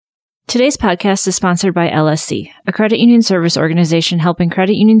Today's podcast is sponsored by LSC, a credit union service organization helping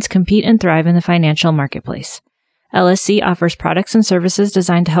credit unions compete and thrive in the financial marketplace. LSC offers products and services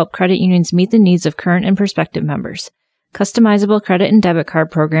designed to help credit unions meet the needs of current and prospective members. Customizable credit and debit card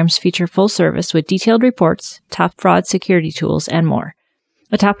programs feature full service with detailed reports, top fraud security tools, and more.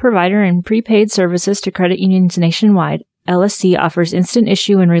 A top provider in prepaid services to credit unions nationwide, LSC offers instant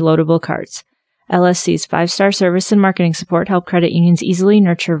issue and reloadable cards. LSC's 5-star service and marketing support help credit unions easily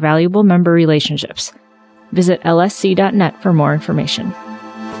nurture valuable member relationships. Visit lsc.net for more information.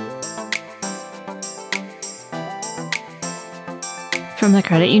 From the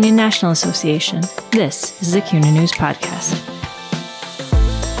Credit Union National Association, this is the CUNA News Podcast.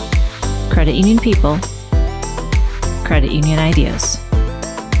 Credit union people, credit union ideas.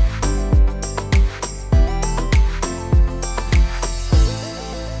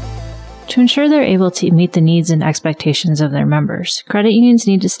 To ensure they're able to meet the needs and expectations of their members, credit unions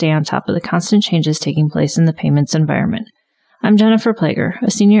need to stay on top of the constant changes taking place in the payments environment. I'm Jennifer Plager, a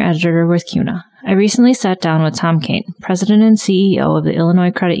senior editor with CUNA. I recently sat down with Tom Kane, president and CEO of the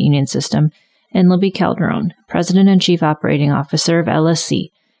Illinois Credit Union System, and Libby Calderon, president and chief operating officer of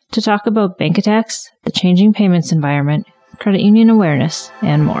LSC, to talk about bank attacks, the changing payments environment, credit union awareness,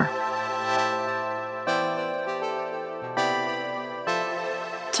 and more.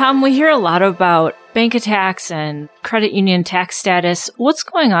 Tom, we hear a lot about bank attacks and credit union tax status. What's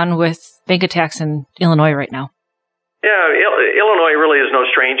going on with bank attacks in Illinois right now? Yeah, Illinois really is no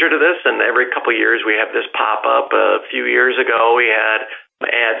stranger to this, and every couple of years we have this pop up. A few years ago we had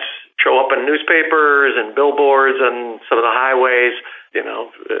ads show up in newspapers and billboards on some of the highways,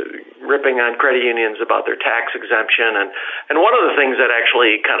 ripping on credit unions about their tax exemption. And one of the things that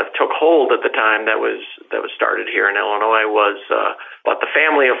actually kind of took hold at the time that was started here in Illinois was about the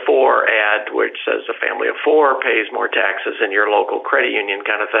family of four ad, which says a family of four pays more taxes in your local credit union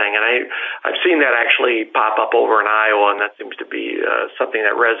kind of thing. And I've seen that actually pop up over in Iowa, and that seems to be something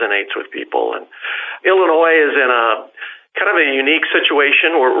that resonates with people. And Illinois is in a kind of a unique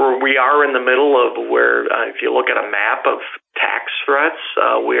situation where we are in the middle of where, if you look at a map of tax threats,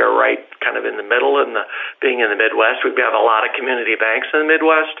 we are right kind of in the middle, and being in the Midwest. We have a lot of community banks in the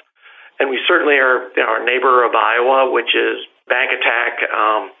Midwest, and we certainly are our neighbor of Iowa, which is bank attack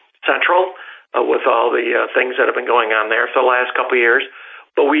central with all the things that have been going on there for the last couple of years.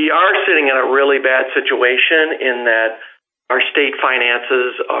 But we are sitting in a really bad situation in that our state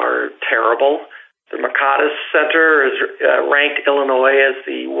finances are terrible. The Mercatus Center has ranked Illinois as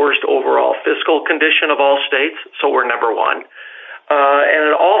the worst overall fiscal condition of all states, so we're number one. And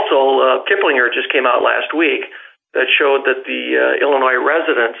it also, Kiplinger just came out last week that showed that the Illinois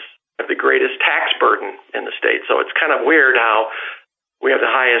residents have the greatest tax burden in the state. So it's kind of weird how we have the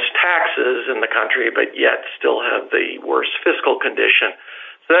highest taxes in the country, but yet still have the worst fiscal condition.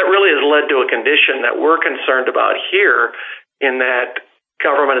 So that really has led to a condition that we're concerned about here, in that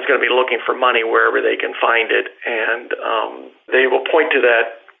government is going to be looking for money wherever they can find it, and they will point to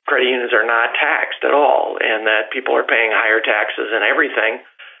that credit unions are not taxed at all, and that people are paying higher taxes and everything.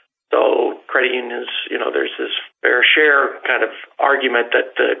 So credit unions, there's this fair share kind of argument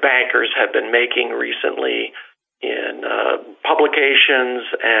that the bankers have been making recently in publications,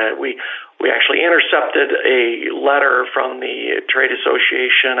 and we actually intercepted a letter from the trade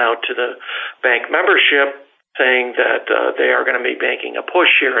association out to the bank membership saying that they are going to be making a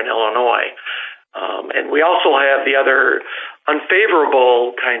push here in Illinois. And we also have the other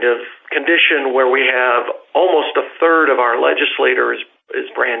unfavorable kind of condition where we have almost a third of our legislators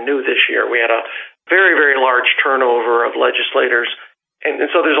is brand new this year. We had a very, very large turnover of legislators. And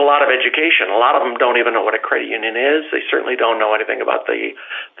so there's a lot of education. A lot of them don't even know what a credit union is. They certainly don't know anything about the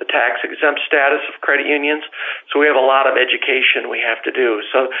tax-exempt status of credit unions. So we have a lot of education we have to do.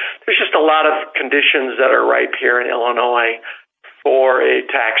 So there's just a lot of conditions that are ripe here in Illinois for a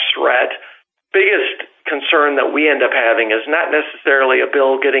tax threat. Biggest concern that we end up having is not necessarily a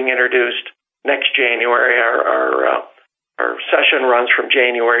bill getting introduced next January. Our session runs from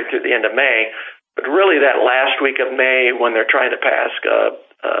January through the end of May. But really that last week of May, when they're trying to pass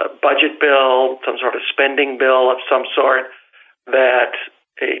a budget bill, some sort of spending bill of some sort, that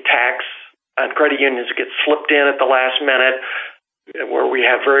a tax on credit unions gets slipped in at the last minute, where we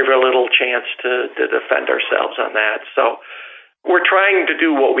have very, very little chance to defend ourselves on that. So we're trying to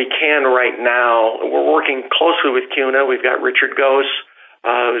do what we can right now. We're working closely with CUNA. We've got Richard Gose,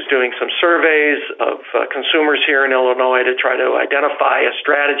 who's doing some surveys of consumers here in Illinois to try to identify a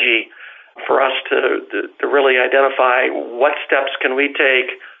strategy for us to really identify what steps can we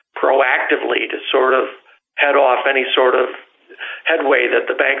take proactively to sort of head off any sort of headway that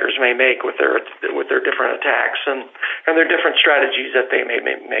the bankers may make with their different attacks and their different strategies that they may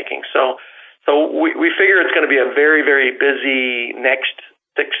be making. So we figure it's going to be a very, very busy next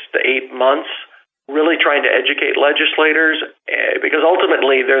 6 to 8 months, really trying to educate legislators, because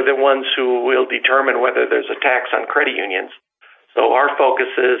ultimately they're the ones who will determine whether there's a tax on credit unions. So our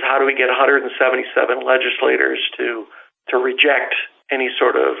focus is how do we get 177 legislators to reject any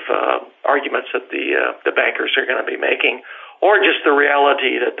sort of arguments that the bankers are going to be making, or just the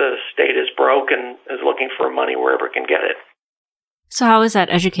reality that the state is broke and is looking for money wherever it can get it. So how is that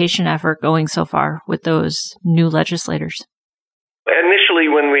education effort going so far with those new legislators?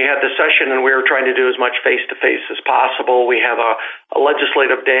 Initially, when we had the session and we were trying to do as much face-to-face as possible, we have a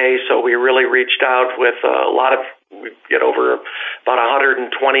legislative day, so we really reached out with we get over about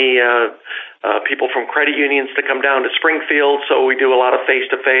 120 people from credit unions to come down to Springfield, so we do a lot of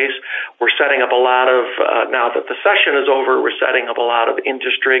face-to-face. We're setting up a lot of, now that the session is over, we're setting up a lot of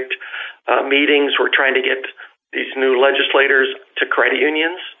in-district meetings. We're trying to get these new legislators to credit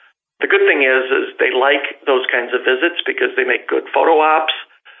unions. The good thing is they like those kinds of visits because they make good photo ops.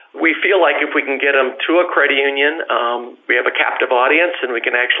 We feel like if we can get them to a credit union, we have a captive audience and we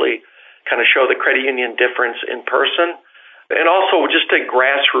can actually kind of show the credit union difference in person. And also just a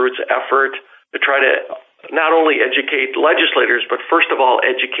grassroots effort to try to not only educate legislators, but first of all,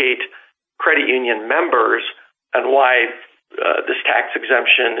 educate credit union members on why this tax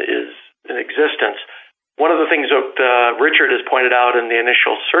exemption is in existence. One of the things that Richard has pointed out in the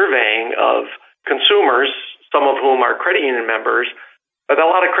initial surveying of consumers, some of whom are credit union members, but a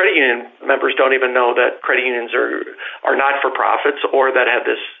lot of credit union members don't even know that credit unions are not-for-profits or that have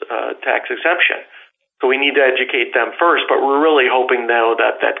this tax exemption. So we need to educate them first, but we're really hoping, though,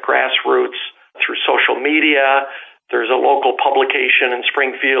 that grassroots through social media, there's a local publication in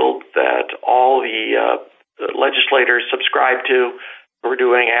Springfield that all the legislators subscribe to. We're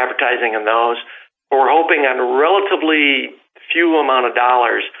doing advertising in those. We're hoping on a relatively few amount of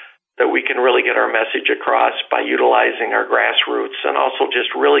dollars that we can really get our message across by utilizing our grassroots and also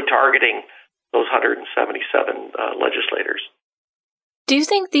just really targeting those 177 legislators. Do you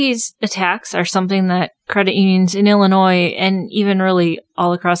think these attacks are something that credit unions in Illinois and even really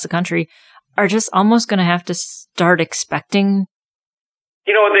all across the country are just almost going to have to start expecting?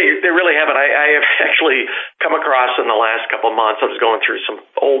 You know, they really haven't. I have actually come across in the last couple of months, I was going through some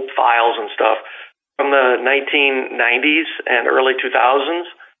old files and stuff from the 1990s and early 2000s,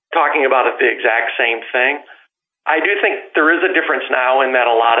 talking about the exact same thing. I do think there is a difference now in that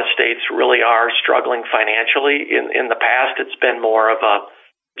a lot of states really are struggling financially. In the past, it's been more of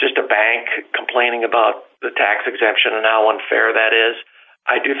just a bank complaining about the tax exemption and how unfair that is.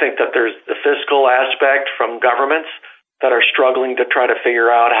 I do think that there's the fiscal aspect from governments that are struggling to try to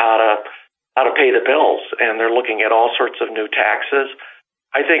figure out how to pay the bills, and they're looking at all sorts of new taxes.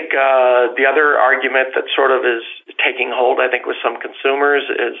 I think the other argument that sort of is taking hold, I think, with some consumers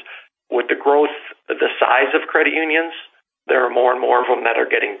is with the growth, the size of credit unions, there are more and more of them that are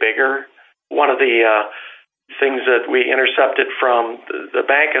getting bigger. One of the things that we intercepted from the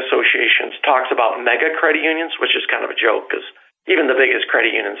bank associations talks about mega credit unions, which is kind of a joke because even the biggest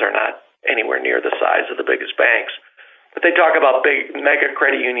credit unions are not anywhere near the size of the biggest banks. But they talk about big mega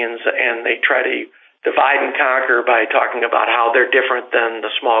credit unions and they try to divide and conquer by talking about how they're different than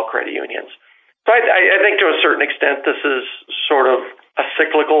the small credit unions. So I think to a certain extent this is sort of a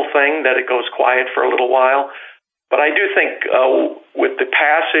cyclical thing, that it goes quiet for a little while. But I do think with the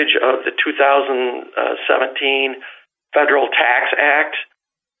passage of the 2017 Federal Tax Act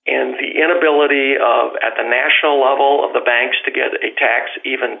and the inability at the national level of the banks to get a tax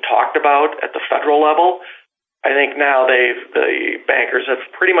even talked about at the federal level, I think now the bankers have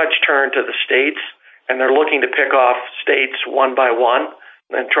pretty much turned to the states, and they're looking to pick off states one by one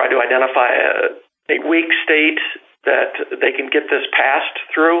and try to identify a weak state that they can get this passed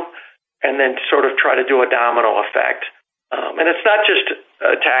through and then sort of try to do a domino effect. And it's not just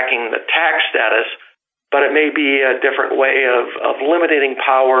attacking the tax status, but it may be a different way of limiting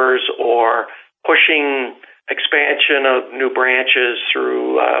powers or pushing expansion of new branches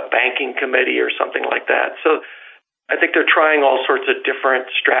through a banking committee or something like that. So I think they're trying all sorts of different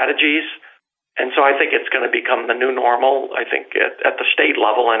strategies. And so I think it's going to become the new normal, I think, at the state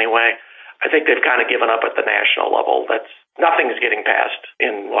level anyway. I think they've kind of given up at the national level. Nothing's getting passed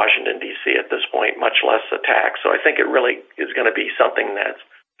in Washington, D.C. at this point, much less a tax. So I think it really is going to be something that's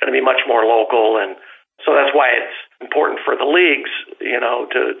going to be much more local. And so that's why it's important for the leagues,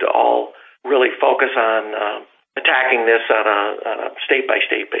 to all really focus on attacking this on a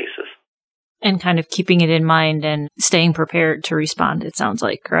state-by-state basis. And kind of keeping it in mind and staying prepared to respond, it sounds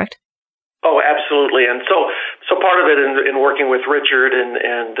like, correct? Oh, absolutely. And so So part of it in working with Richard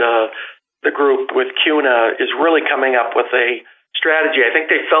and the group with CUNA is really coming up with a strategy. I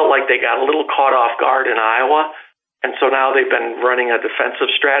think they felt like they got a little caught off guard in Iowa, and so now they've been running a defensive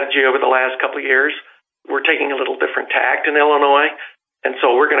strategy over the last couple of years. We're taking a little different tact in Illinois, and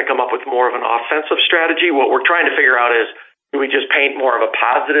so we're going to come up with more of an offensive strategy. What we're trying to figure out is, do we just paint more of a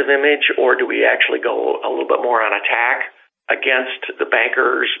positive image, or do we actually go a little bit more on attack against the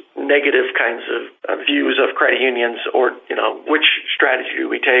bankers' negative kinds of views of credit unions, or, which strategy do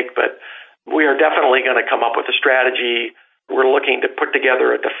we take? But we are definitely going to come up with a strategy. We're looking to put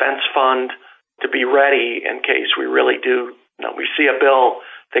together a defense fund to be ready in case we really do, we see a bill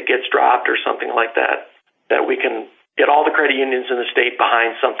that gets dropped or something like that, that we can get all the credit unions in the state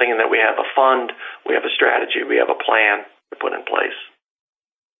behind something, and that we have a fund, we have a strategy, we have a plan to put in place.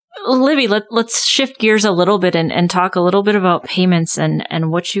 Libby, let's shift gears a little bit and talk a little bit about payments and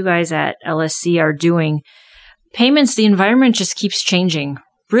what you guys at LSC are doing. Payments, the environment just keeps changing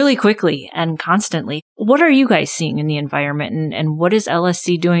really quickly and constantly. What are you guys seeing in the environment, and what is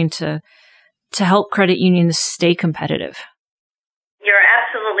LSC doing to help credit unions stay competitive? You're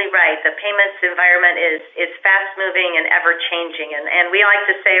absolutely right. The payments environment is fast moving and ever changing. And we like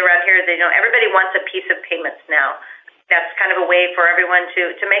to say around here that everybody wants a piece of payments now. That's kind of a way for everyone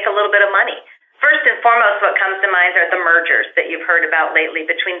to make a little bit of money. First and foremost, what comes to mind are the mergers that you've heard about lately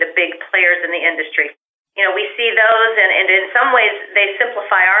between the big players in the industry. We see those, and in some ways they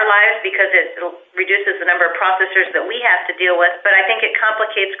simplify our lives because it reduces the number of processors that we have to deal with, but I think it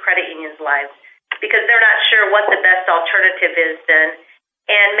complicates credit unions' lives because they're not sure what the best alternative is then.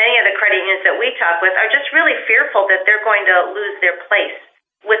 And many of the credit unions that we talk with are just really fearful that they're going to lose their place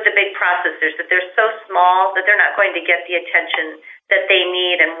with the big processors, that they're so small that they're not going to get the attention that they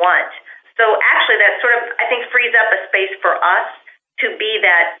need and want. So actually that sort of, I think, frees up a space for us to be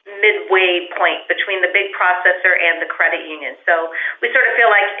that midway point between the big processor and the credit union. So we sort of feel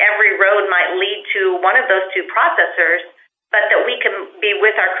like every road might lead to one of those two processors, but that we can be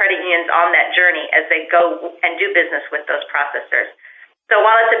with our credit unions on that journey as they go and do business with those processors. So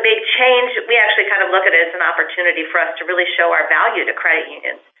while it's a big change, we actually kind of look at it as an opportunity for us to really show our value to credit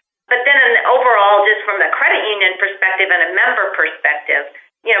unions. But then overall, just from the credit union perspective and a member perspective,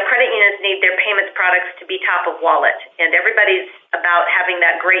 credit unions need their payments products to be top of wallet, and everybody's about having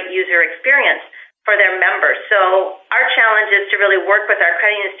that great user experience for their members. So our challenge is to really work with our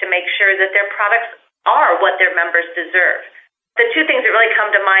credit unions to make sure that their products are what their members deserve. The two things that really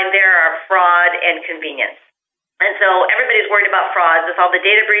come to mind there are fraud and convenience. And so everybody's worried about frauds. With all the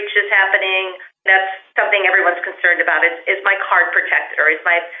data breaches happening, that's something everyone's concerned about. Is my card protected, or is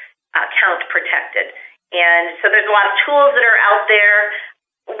my account protected? And so there's a lot of tools that are out there.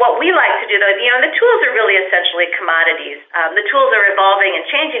 What we like to do, though, the tools are really essentially commodities. The tools are evolving and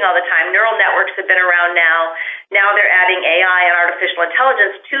changing all the time. Neural networks have been around now. Now they're adding AI and artificial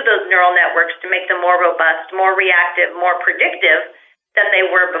intelligence to those neural networks to make them more robust, more reactive, more predictive than they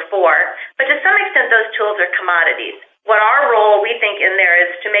were before. But to some extent, those tools are commodities. What our role, we think, in there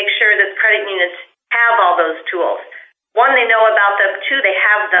is to make sure that credit unions have all those tools. One, they know about them. Two, they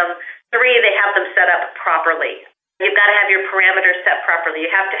have them. Three, they have them set up properly. You've got to have your parameters set properly.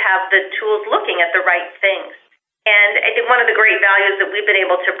 You have to have the tools looking at the right things. And I think one of the great values that we've been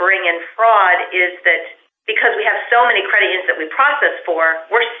able to bring in fraud is that because we have so many credit unions that we process for,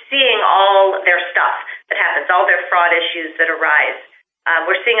 we're seeing all their stuff that happens, all their fraud issues that arise.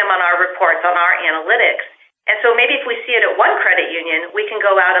 We're seeing them on our reports, on our analytics. And so maybe if we see it at one credit union, we can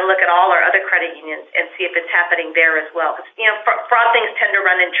go out and look at all our other credit unions and see if it's happening there as well. Because, fraud things tend to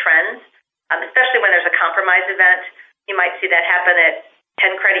run in trends, especially when there's a compromise event. You might see that happen at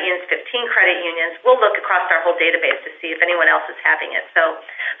 10 credit unions, 15 credit unions. We'll look across our whole database to see if anyone else is having it. So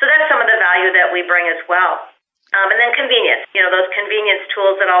that's some of the value that we bring as well. And then convenience, those convenience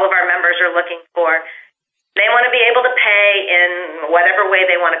tools that all of our members are looking for. They want to be able to pay in whatever way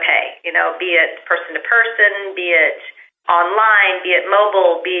they want to pay, be it person to person, be it online, be it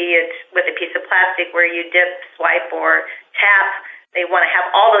mobile, be it with a piece of plastic where you dip, swipe, or tap. They want to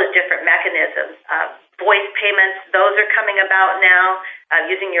have all those different mechanisms. Voice payments, those are coming about now,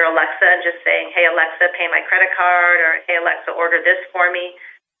 using your Alexa and just saying, hey, Alexa, pay my credit card, or hey, Alexa, order this for me.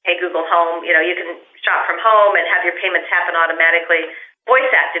 Hey, Google Home, you can shop from home and have your payments happen automatically.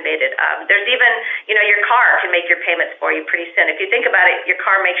 Voice activated. There's even, your car can make your payments for you pretty soon. If you think about it, your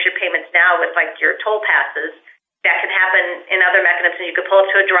car makes your payments now with like your toll passes. That can happen in other mechanisms. You could pull up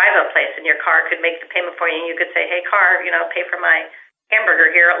to a drive-up place and your car could make the payment for you, and you could say, hey, car, pay for my hamburger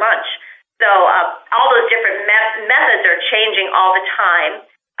here at lunch. So all those different methods are changing all the time.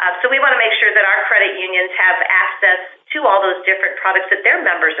 So we want to make sure that our credit unions have access to all those different products that their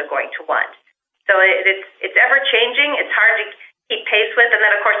members are going to want. So So it's ever changing. It's hard to keep pace with. And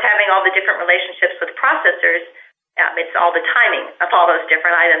then, of course, having all the different relationships with processors, it's all the timing of all those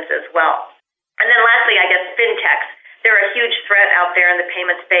different items as well. And then lastly, I guess fintechs. They're a huge threat out there in the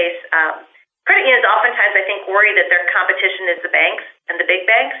payment space. Credit unions oftentimes, I think, worry that their competition is the banks and the big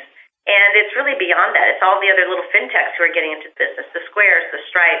banks. And it's really beyond that. It's all the other little fintechs who are getting into business, the Squares, the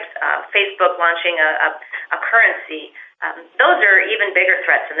Stripes, Facebook launching a currency. Those are even bigger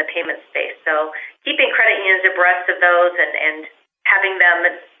threats in the payment space. So keeping credit unions abreast of those and having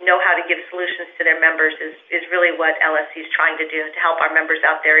them know how to give solutions to their members is really what LSC is trying to do to help our members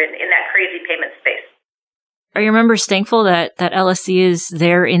out there in that crazy payment space. Are your members thankful that LSC is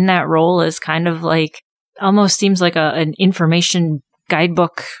there in that role as kind of like, almost seems like an information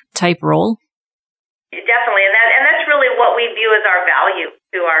guidebook type role? Definitely. And that's really what we view as our value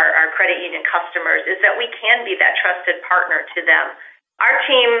to our credit union customers, is that we can be that trusted partner to them. Our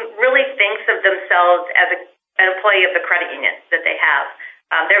team really thinks of themselves as an employee of the credit union that they have.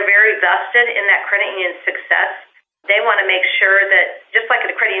 They're very vested in that credit union's success. They want to make sure that, just like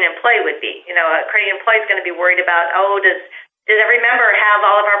a credit union employee would be, a credit union employee is going to be worried about, does every member have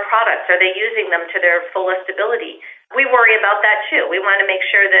all of our products? Are they using them to their fullest ability? We worry about that too. We want to make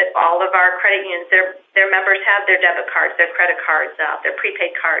sure that all of our credit unions, their members have their debit cards, their credit cards, their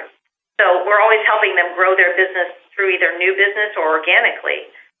prepaid cards. So we're always helping them grow their business through either new business or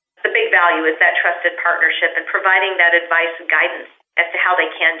organically. The big value is that trusted partnership and providing that advice and guidance as to how they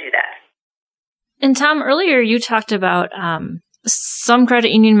can do that. And Tom, earlier you talked about some credit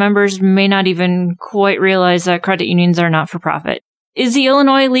union members may not even quite realize that credit unions are not for profit. Is the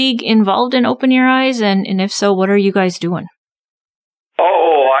Illinois League involved in Open Your Eyes? And if so, what are you guys doing?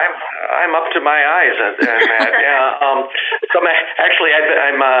 Oh, I'm up to my eyes in that. Yeah. So I'm actually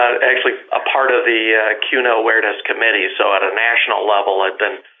a part of the CUNA Awareness Committee. So at a national level, I've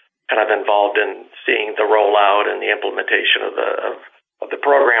been kind of involved in seeing the rollout and the implementation of the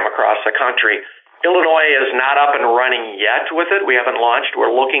program across the country. Illinois is not up and running yet with it. We haven't launched.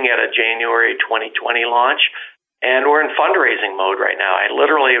 We're looking at a January 2020 launch, and we're in fundraising mode right now. I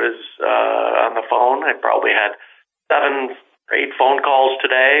literally was on the phone. I probably had 7 or 8 phone calls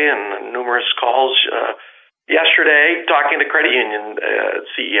today and numerous calls yesterday talking to credit union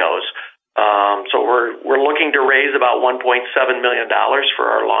CEOs. So we're looking to raise about $1.7 million for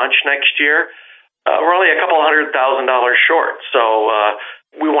our launch next year. We're only a couple $100,000 short, so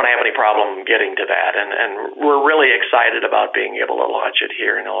we won't have any problem getting to that. And we're really excited about being able to launch it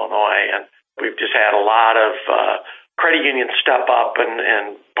here in Illinois. And we've just had a lot of credit unions step up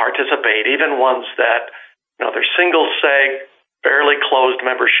and participate, even ones that, they're single seg, fairly closed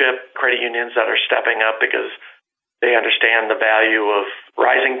membership credit unions that are stepping up because they understand the value of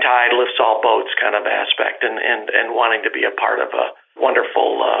rising tide lifts all boats kind of aspect and wanting to be a part of a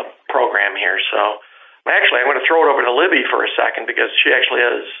wonderful program here. So I'm going to throw it over to Libby for a second because she actually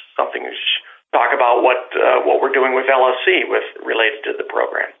has something to talk about what we're doing with LSC related to the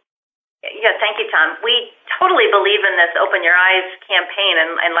program. Yeah, thank you, Tom. We totally believe in this Open Your Eyes campaign,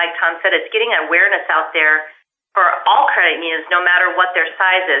 and like Tom said, it's getting awareness out there for all credit unions, no matter what their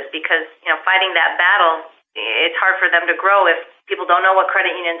size is, because fighting that battle, it's hard for them to grow if people don't know what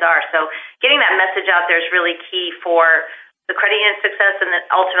credit unions are. So getting that message out there is really key for the credit union success and then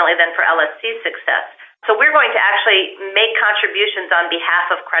ultimately then for LSC's success. So we're going to actually make contributions on behalf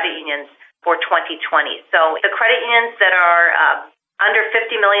of credit unions for 2020. So the credit unions that are under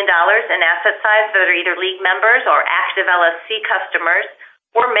 $50 million in asset size that are either league members or active LSC customers,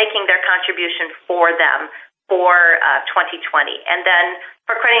 we're making their contribution for them for 2020. And then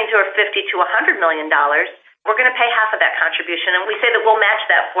for credit unions who are $50 to $100 million, we're going to pay half of that contribution. And we say that we'll match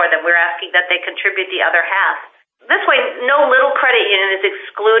that for them. We're asking that they contribute the other half. This way, no little credit union is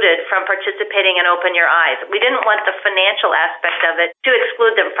excluded from participating in Open Your Eyes. We didn't want the financial aspect of it to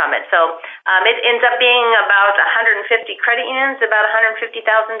exclude them from it. So it ends up being about 150 credit unions, about $150,000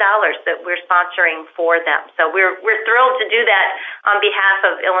 that we're sponsoring for them. So we're thrilled to do that on behalf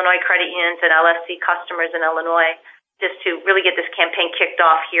of Illinois credit unions and LSC customers in Illinois, just to really get this campaign kicked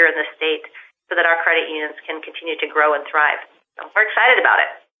off here in the state so that our credit unions can continue to grow and thrive. So we're excited about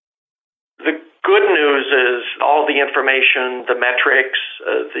it. The good news is all the information, the metrics,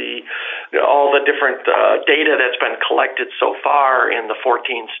 all the different data that's been collected so far in the 14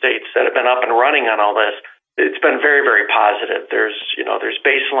 states that have been up and running on all this. It's been very, very positive. There's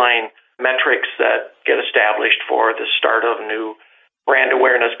baseline metrics that get established for the start of new brand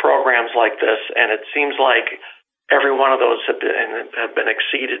awareness programs like this, and it seems like every one of those have been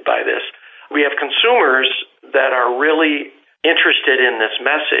exceeded by this. We have consumers that are really interested in this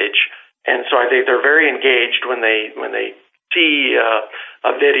message. And so I think they're very engaged when they see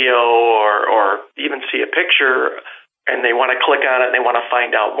a video or even see a picture, and they want to click on it and they want to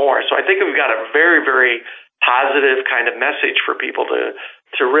find out more. So I think we've got a very, very positive kind of message for people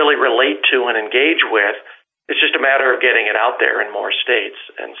to really relate to and engage with. It's just a matter of getting it out there in more states.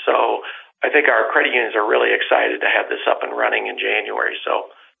 And so I think our credit unions are really excited to have this up and running in January.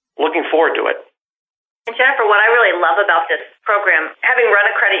 So looking forward to it. And Jennifer, what I really love about this program, having run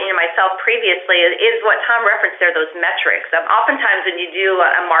a credit union myself previously, is what Tom referenced there, those metrics. Oftentimes when you do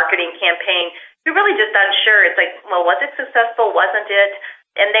a marketing campaign, you're really just unsure. It's like, well, was it successful? Wasn't it?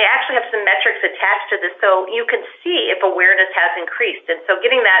 And they actually have some metrics attached to this, so you can see if awareness has increased. And so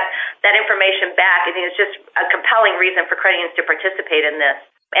getting that information back, I think, is just a compelling reason for credit unions to participate in this.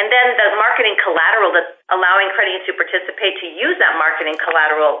 And then the marketing collateral, that's allowing credit unions to participate to use that marketing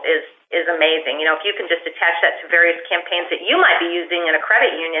collateral is amazing. If you can just attach that to various campaigns that you might be using in a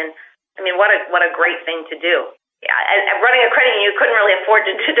credit union, I mean, what a great thing to do. Yeah, running a credit union, you couldn't really afford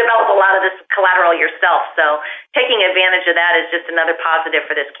to develop a lot of this collateral yourself. So taking advantage of that is just another positive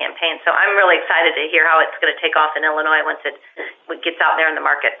for this campaign. So I'm really excited to hear how it's going to take off in Illinois once it gets out there in the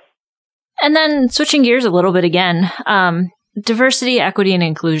market. And then switching gears a little bit again, diversity, equity, and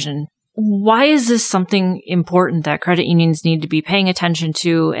inclusion. Why is this something important that credit unions need to be paying attention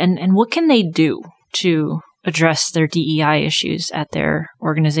to? And what can they do to address their DEI issues at their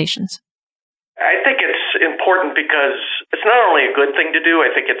organizations? I think it's important because it's not only a good thing to do,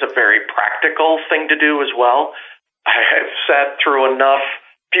 I think it's a very practical thing to do as well. I have sat through enough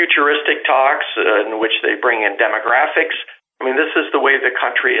futuristic talks in which they bring in demographics. I mean, this is the way the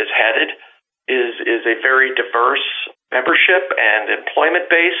country is headed, is a very diverse membership and employment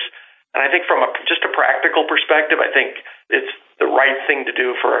base. And I think from just a practical perspective, I think it's the right thing to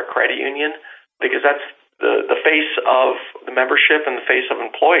do for a credit union, because that's the face of the membership and the face of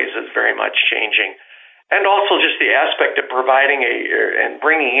employees is very much changing. And also just the aspect of providing and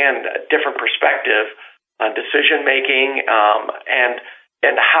bringing in a different perspective on decision making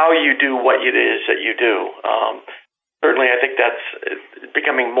and how you do what it is that you do. Certainly, I think that's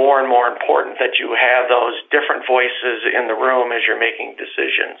becoming more and more important that you have those different voices in the room as you're making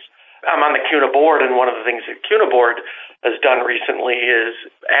decisions. I'm on the CUNA board, and one of the things that CUNA board has done recently is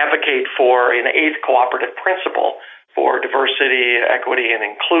advocate for an 8th cooperative principle for diversity, equity, and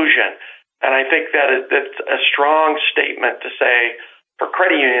inclusion. And I think that's a strong statement to say for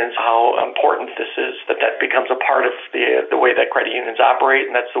credit unions how important this is, that becomes a part of the way that credit unions operate,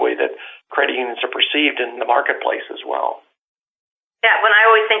 and that's the way that credit unions are perceived in the marketplace as well. Yeah, when I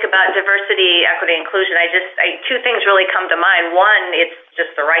always think about diversity, equity, inclusion, two things really come to mind. One, it's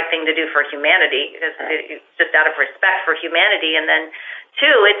just the right thing to do for humanity, because it's just out of respect for humanity. And then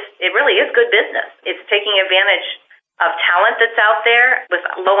two, it really is good business. It's taking advantage of talent that's out there. With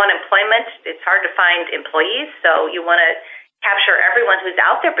low unemployment, it's hard to find employees, so you want to capture everyone who's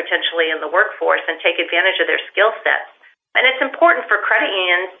out there potentially in the workforce and take advantage of their skill sets. And it's important for credit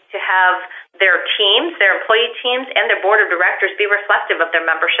unions to have their teams, their employee teams, and their board of directors be reflective of their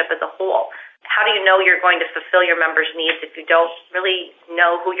membership as a whole. How do you know you're going to fulfill your members' needs if you don't really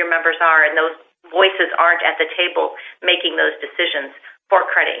know who your members are and those voices aren't at the table making those decisions for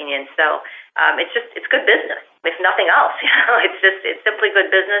credit unions? So it's good business, if nothing else. It's simply good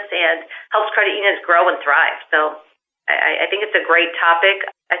business and helps credit unions grow and thrive. So I think it's a great topic.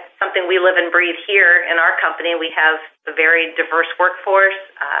 It's something we live and breathe here in our company. We have a very diverse workforce,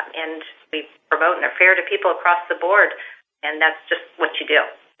 and we promote and are fair to people across the board. And that's just what you do.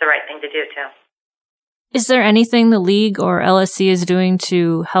 It's the right thing to do, too. Is there anything the League or LSC is doing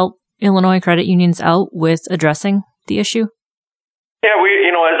to help Illinois credit unions out with addressing the issue? Yeah,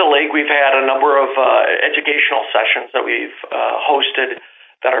 as a league, we've had a number of educational sessions that we've hosted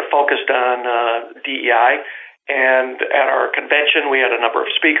that are focused on DEI. And at our convention, we had a number of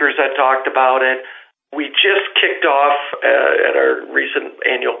speakers that talked about it. We just kicked off at our recent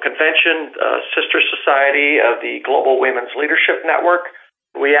annual convention, Sister Society of the Global Women's Leadership Network.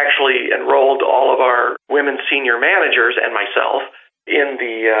 We actually enrolled all of our women senior managers and myself in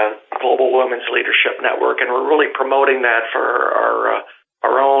the Global Women's Leadership Network, and we're really promoting that for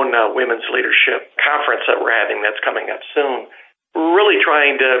our own Women's Leadership Conference that we're having that's coming up soon. We're really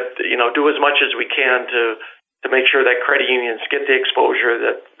trying to do as much as we can to make sure that credit unions get the exposure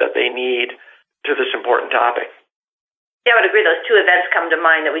that they need to this important topic. Yeah, I would agree. Those two events come to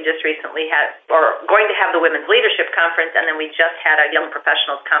mind that we just recently had, or going to have the Women's Leadership Conference, and then we just had a Young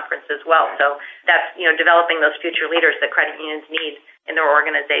Professionals Conference as well. So that's, developing those future leaders that credit unions need in their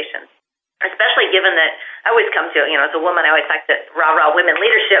organizations. Especially given that I always come to, as a woman, I always like to rah-rah women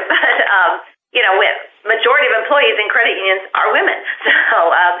leadership, but, majority of employees in credit unions are women. So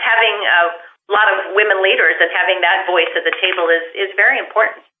having a lot of women leaders, and having that voice at the table is very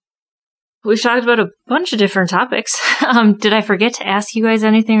important. We've talked about a bunch of different topics. Did I forget to ask you guys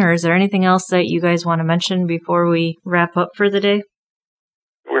anything, or is there anything else that you guys want to mention before we wrap up for the day?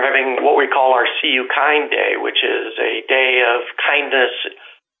 We're having what we call our See You Kind Day, which is a day of kindness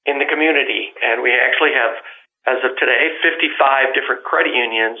in the community. And we actually have, as of today, 55 different credit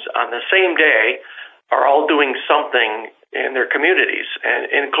unions on the same day are all doing something in their communities, and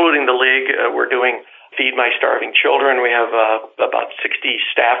including the league. We're doing Feed My Starving Children. We have about 60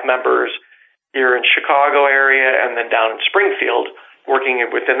 staff members here in Chicago area, and then down in Springfield, working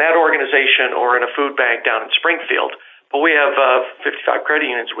within that organization or in a food bank down in Springfield. But we have 55 credit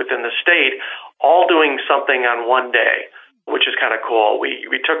unions within the state, all doing something on one day, which is kind of cool.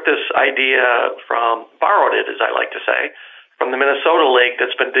 We took this idea borrowed it, as I like to say, from the Minnesota League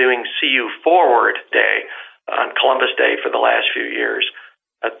that's been doing See You Forward Day on Columbus Day for the last few years.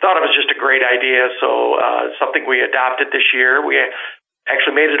 I thought it was just a great idea, so something we adopted this year. We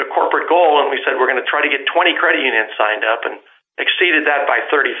actually made it a corporate goal, and we said we're going to try to get 20 credit unions signed up, and exceeded that by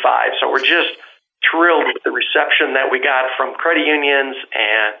 35. So we're just thrilled with the reception that we got from credit unions,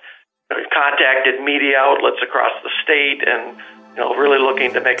 and we've contacted media outlets across the state, and really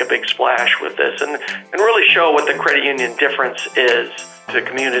looking to make a big splash with this, and really show what the credit union difference is to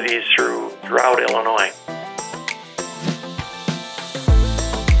communities throughout Illinois.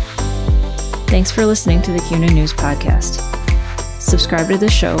 Thanks for listening to the CUNA News Podcast. Subscribe to the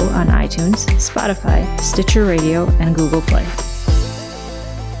show on iTunes, Spotify, Stitcher Radio, and Google Play.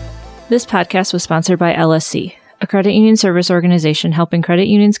 This podcast was sponsored by LSC, a credit union service organization helping credit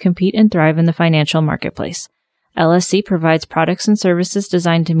unions compete and thrive in the financial marketplace. LSC provides products and services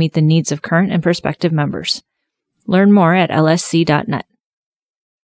designed to meet the needs of current and prospective members. Learn more at lsc.net.